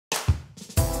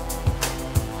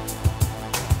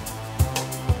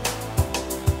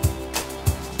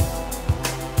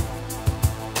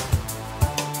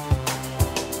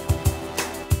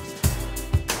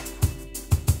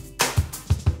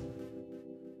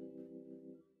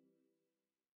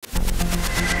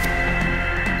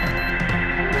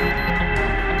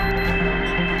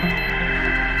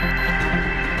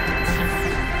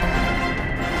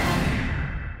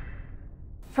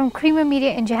Creamer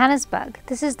Media in Johannesburg,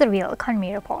 this is the Real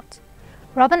Economy Report.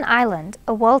 Robben Island,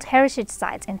 a World Heritage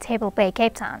Site in Table Bay,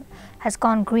 Cape Town, has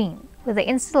gone green with the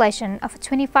installation of a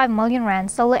 25 million rand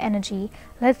solar energy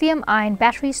lithium-ion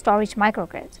battery storage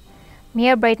microgrid.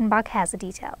 Mia Breitenbach has the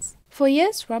details. For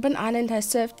years, Robben Island has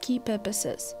served key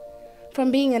purposes,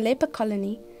 from being a leper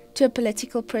colony to a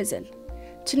political prison,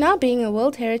 to now being a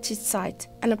World Heritage Site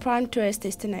and a prime tourist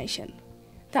destination.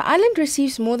 The island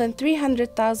receives more than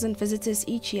 300,000 visitors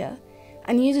each year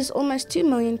and uses almost 2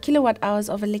 million kilowatt hours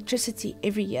of electricity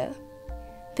every year.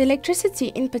 The electricity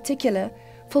in particular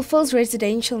fulfills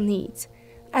residential needs,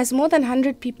 as more than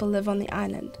 100 people live on the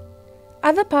island.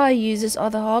 Other power users are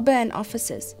the harbour and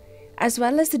offices, as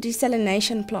well as the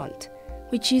desalination plant,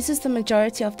 which uses the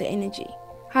majority of the energy.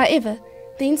 However,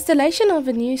 the installation of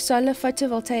a new solar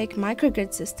photovoltaic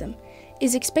microgrid system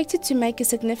is expected to make a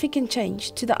significant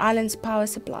change to the island's power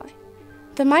supply.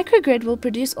 The microgrid will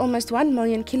produce almost 1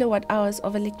 million kilowatt hours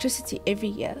of electricity every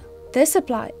year. This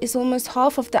supply is almost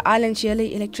half of the island's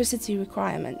yearly electricity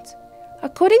requirement.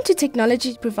 According to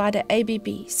technology provider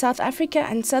ABB, South Africa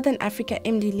and Southern Africa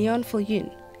MD Leon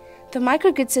Viljoen, the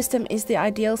microgrid system is the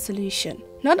ideal solution,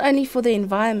 not only for the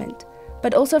environment,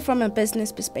 but also from a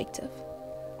business perspective.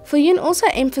 Viljoen also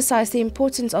emphasized the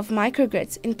importance of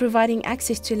microgrids in providing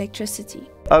access to electricity.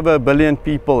 Over 1 billion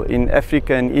people in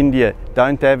Africa and India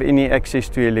don't have any access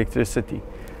to electricity.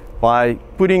 By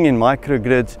putting in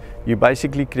microgrids, you're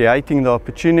basically creating the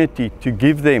opportunity to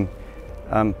give them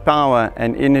power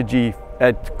and energy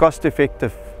at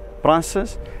cost-effective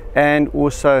prices and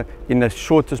also in the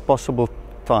shortest possible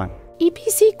time.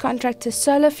 EPC contractor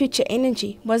Solar Future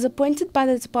Energy was appointed by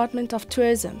the Department of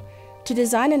Tourism to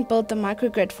design and build the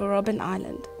microgrid for Robben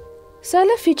Island.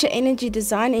 Solar Future Energy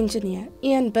design engineer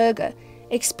Ian Berger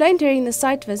explained during the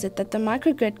site visit that the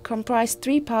microgrid comprised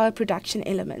 3 power production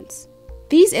elements.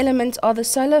 These elements are the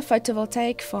solar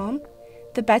photovoltaic farm,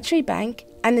 the battery bank,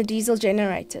 and the diesel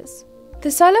generators. The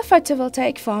solar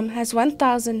photovoltaic farm has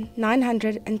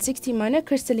 1,960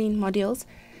 monocrystalline modules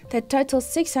that total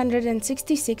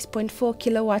 666.4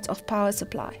 kilowatts of power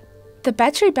supply. The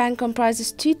battery bank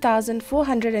comprises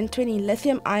 2,420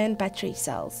 lithium-ion battery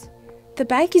cells. The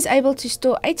bank is able to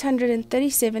store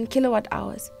 837 kilowatt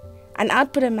hours and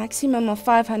output a maximum of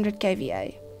 500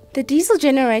 kVA. The diesel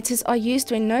generators are used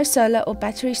when no solar or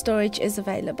battery storage is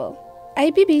available.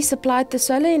 ABB supplied the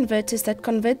solar inverters that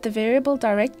convert the variable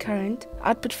direct current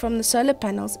output from the solar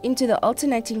panels into the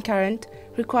alternating current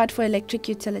required for electric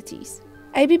utilities.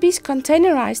 ABB's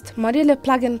containerized modular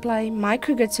plug-and-play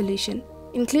microgrid solution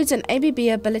includes an ABB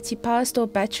Ability Power Store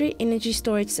battery energy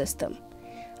storage system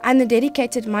and the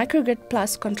dedicated Microgrid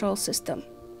Plus control system.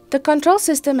 The control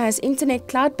system has internet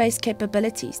cloud-based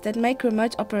capabilities that make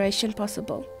remote operation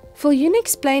possible. Viljoen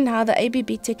explained how the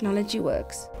ABB technology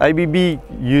works. ABB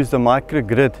used the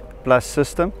Microgrid Plus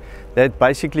system that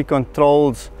basically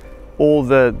controls all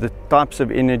the types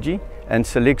of energy and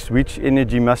selects which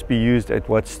energy must be used at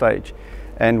what stage.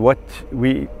 And what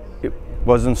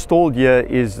was installed here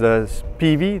is the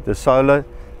PV, the solar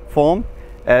farm,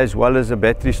 as well as a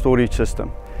battery storage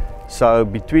system. So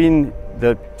between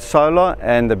the solar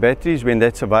and the batteries, when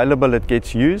that's available, it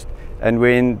gets used, and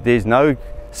when there's no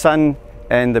sun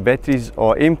and the batteries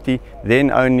are empty, then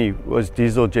only was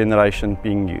diesel generation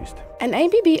being used. An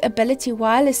ABB Ability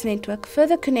wireless network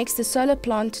further connects the solar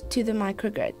plant to the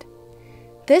microgrid.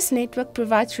 This network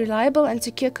provides reliable and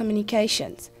secure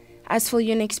communications, as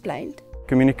Viljoen explained.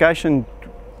 Communication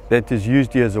that is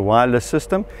used here is a wireless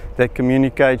system that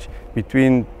communicates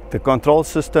between the control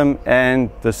system and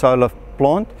the solar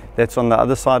plant that's on the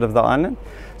other side of the island.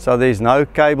 So there's no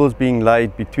cables being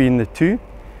laid between the two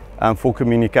for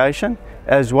communication,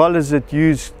 as well as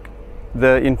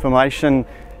the information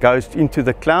goes into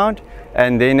the cloud,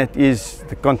 and then it is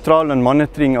the control and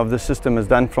monitoring of the system is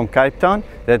done from Cape Town,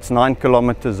 that's 9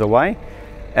 kilometers away,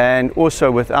 and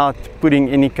also without putting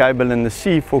any cable in the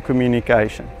sea for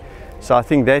communication. So I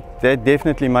think that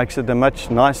definitely makes it a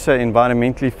much nicer,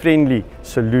 environmentally friendly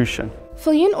solution.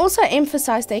 Viljoen also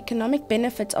emphasized the economic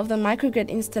benefits of the microgrid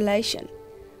installation,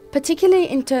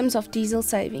 particularly in terms of diesel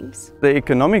savings. The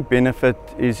economic benefit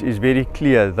is very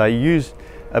clear. They use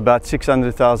about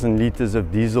 600,000 litres of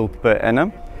diesel per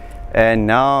annum, and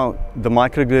now the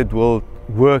microgrid will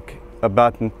work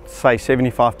about, say,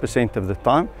 75% of the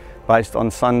time based on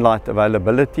sunlight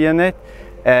availability in it,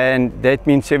 and that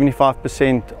means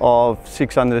 75% of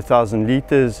 600,000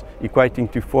 litres equating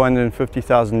to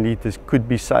 450,000 litres could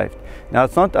be saved. Now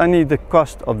it's not only the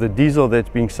cost of the diesel that's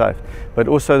being saved, but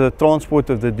also the transport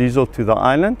of the diesel to the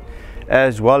island,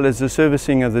 as well as the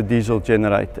servicing of the diesel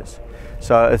generators.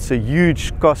 So it's a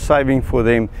huge cost saving for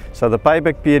them. So the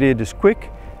payback period is quick,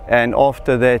 and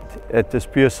after that it is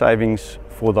pure savings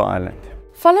for the island.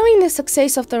 Following the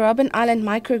success of the Robben Island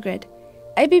microgrid,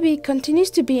 ABB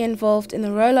continues to be involved in the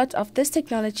rollout of this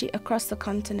technology across the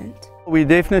continent. We're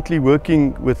definitely working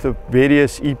with the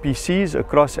various EPCs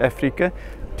across Africa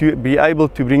to be able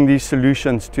to bring these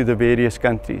solutions to the various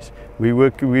countries.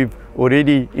 We've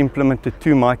already implemented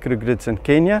 2 microgrids in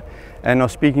Kenya and are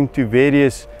speaking to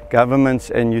various governments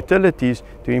and utilities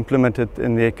to implement it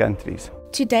in their countries.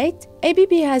 To date,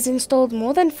 ABB has installed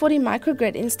more than 40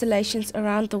 microgrid installations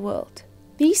around the world.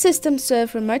 These systems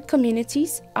serve remote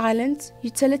communities, islands,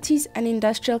 utilities and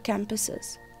industrial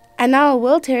campuses. And now a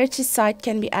World Heritage Site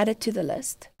can be added to the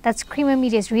list. That's Creamer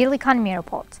Media's Real Economy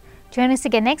Report. Join us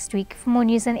again next week for more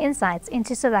news and insights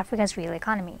into South Africa's real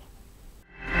economy.